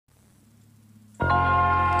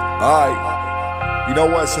Alright, you know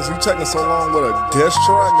what, since you taking so long with a diss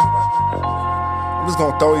track, I'm just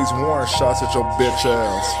gonna throw these warning shots at your bitch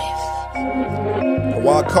ass. And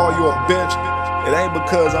why I call you a bitch, it ain't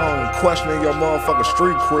because I'm questioning your motherfucking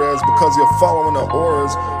street creds, because you're following the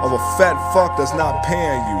orders of a fat fuck that's not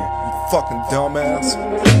paying you, you fucking dumbass.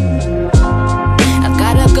 I've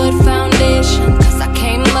got a good foundation, cause I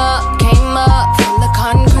came up from the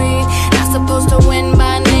concrete. Not supposed to win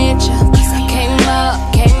by nature, cause I came up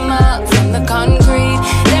from the concrete.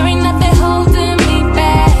 There ain't nothing holding me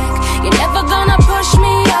back. You're never gonna push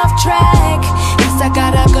me off track, cause I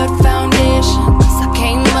got a good foundation, cause I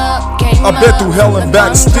came up. I've been through hell and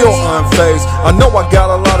back, still unfazed. I know I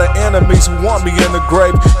got a lot of enemies who want me in the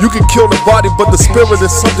grave. You can kill the body, but the spirit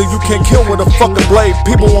is something you can't kill with a fucking blade.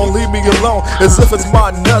 People won't leave me alone, as if it's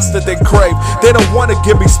my nuts that they crave. They don't want to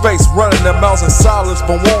give me space, running their mouths in silence,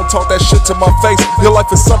 but won't talk that shit to my face. Your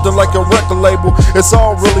life is something like a record label, it's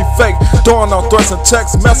all really fake. Throwing out threats and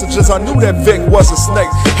text messages, I knew that Vic was a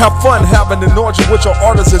snake. Have fun having an orgy with your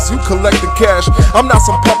artists as you collect the cash. I'm not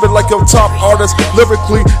some puppet like your top artist.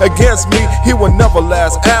 Lyrically against me, he will never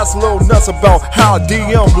last. Ask Lil Nuts about how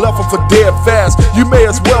DM left him for dead fast. You may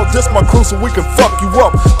as well diss my crew so we can fuck you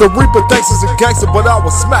up. The Reaper thinks he's a gangster, but I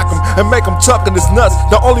will smack him and make him tuck in his nuts.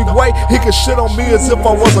 The only way he can shit on me is if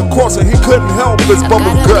I was a corpse and he couldn't help his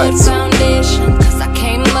bubble guts. I got a good foundation, cause I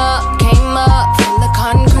came up from the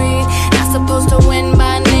concrete. Not supposed to win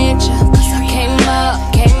by nature, cause I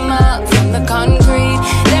came up from the concrete.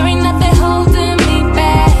 There ain't nothing holding me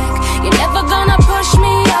back. You're never gonna push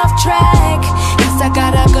me off track, cause I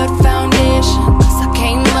got a good foundation, cause I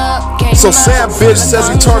came up. So Sam bitch says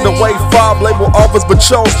he turned away 5 label offers, but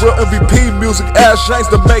chose real MVP music ass James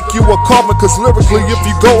to make you a common. Cause lyrically, if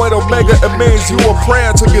you go at Omega, it means you are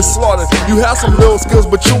praying to get slaughtered. You have some little skills,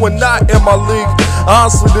 but you are not in my league.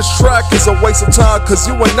 Honestly, this track is a waste of time, cause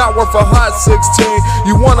you are not worth a hot 16.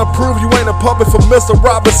 You wanna prove you ain't a puppet for Mr.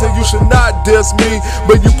 Robinson, you should not diss me,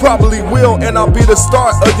 but you probably will, and I'll be the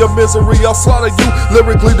start of your misery. I'll slaughter you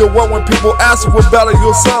lyrically to what when people ask you about it,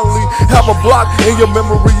 you'll suddenly have a block in your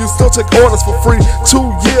memory. You still take orders for free. 2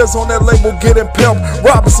 years on that label getting pimped.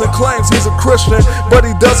 Robinson claims he's a Christian, but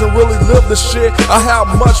he doesn't really live the shit. I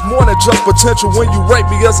have much more than just potential when you rate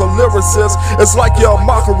me as a lyricist. It's like you're a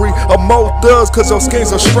mockery of Mo Thugs, cause your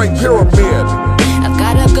schemes are straight pyramid. I've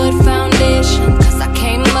got a good foundation, cause I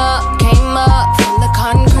came up from the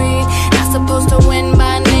concrete. Not supposed to win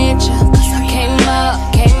by nature, cause I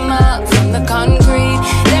came up from the concrete.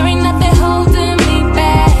 There ain't nothing holding me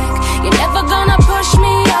back. You're never gonna push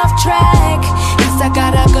me off track, cause I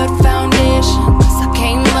got a good foundation, cause I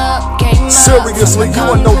came up. Seriously, you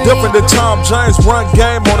are no different than Tom James. Run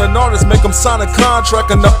game on an artist, make him sign a contract,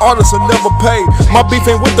 and the artist will never pay. My beef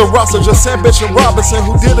ain't with the roster, just Sam bitch and Robinson,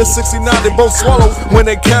 who did it 69. They both swallowed when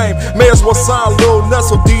they came. May as well sign Lil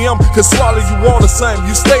Nuts or DM can slaughter you all the same.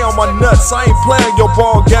 You stay on my nuts, I ain't playing your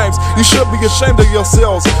ball games. You should be ashamed of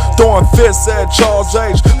yourselves. Throwing fits at Charles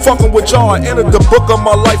Age, fucking with y'all. I entered the book of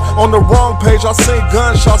my life on the wrong page. I seen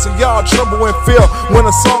gunshots and y'all tremble and fear when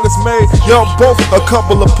a song is made. Y'all both a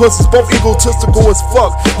couple of pussies, both egotistical as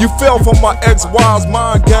fuck. You fell for my ex-wife's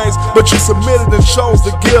mind games, but you submitted and chose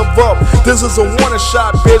to give up. This is a warning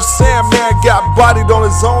shot, bitch. Sandman got bodied on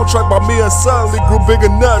his own track by me and suddenly grew bigger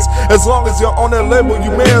nuts. As long as you're on that label,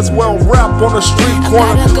 you may as well rap on the street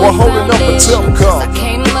corner while holding up a tip cup. I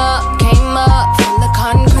came up from the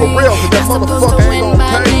concrete. For real, cause that motherfucker ain't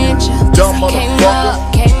gonna pay you, dumb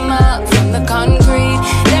motherfucker. Came up from the concrete.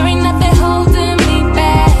 There ain't nothing holding me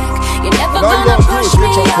back. You're never gonna push me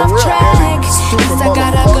off track, cause I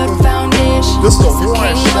got a good foundation. This is a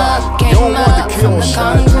warning shot. You don't want to kill a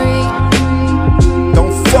shot.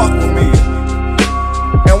 Don't fuck with me.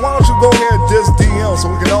 And why don't you go ahead and diss DM so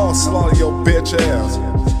we can all slaughter your bitch ass.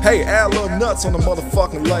 Hey, add Lil Nuts on the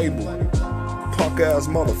motherfucking label. Punk ass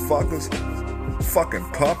motherfuckers. Fucking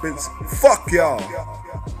puppets. Fuck y'all.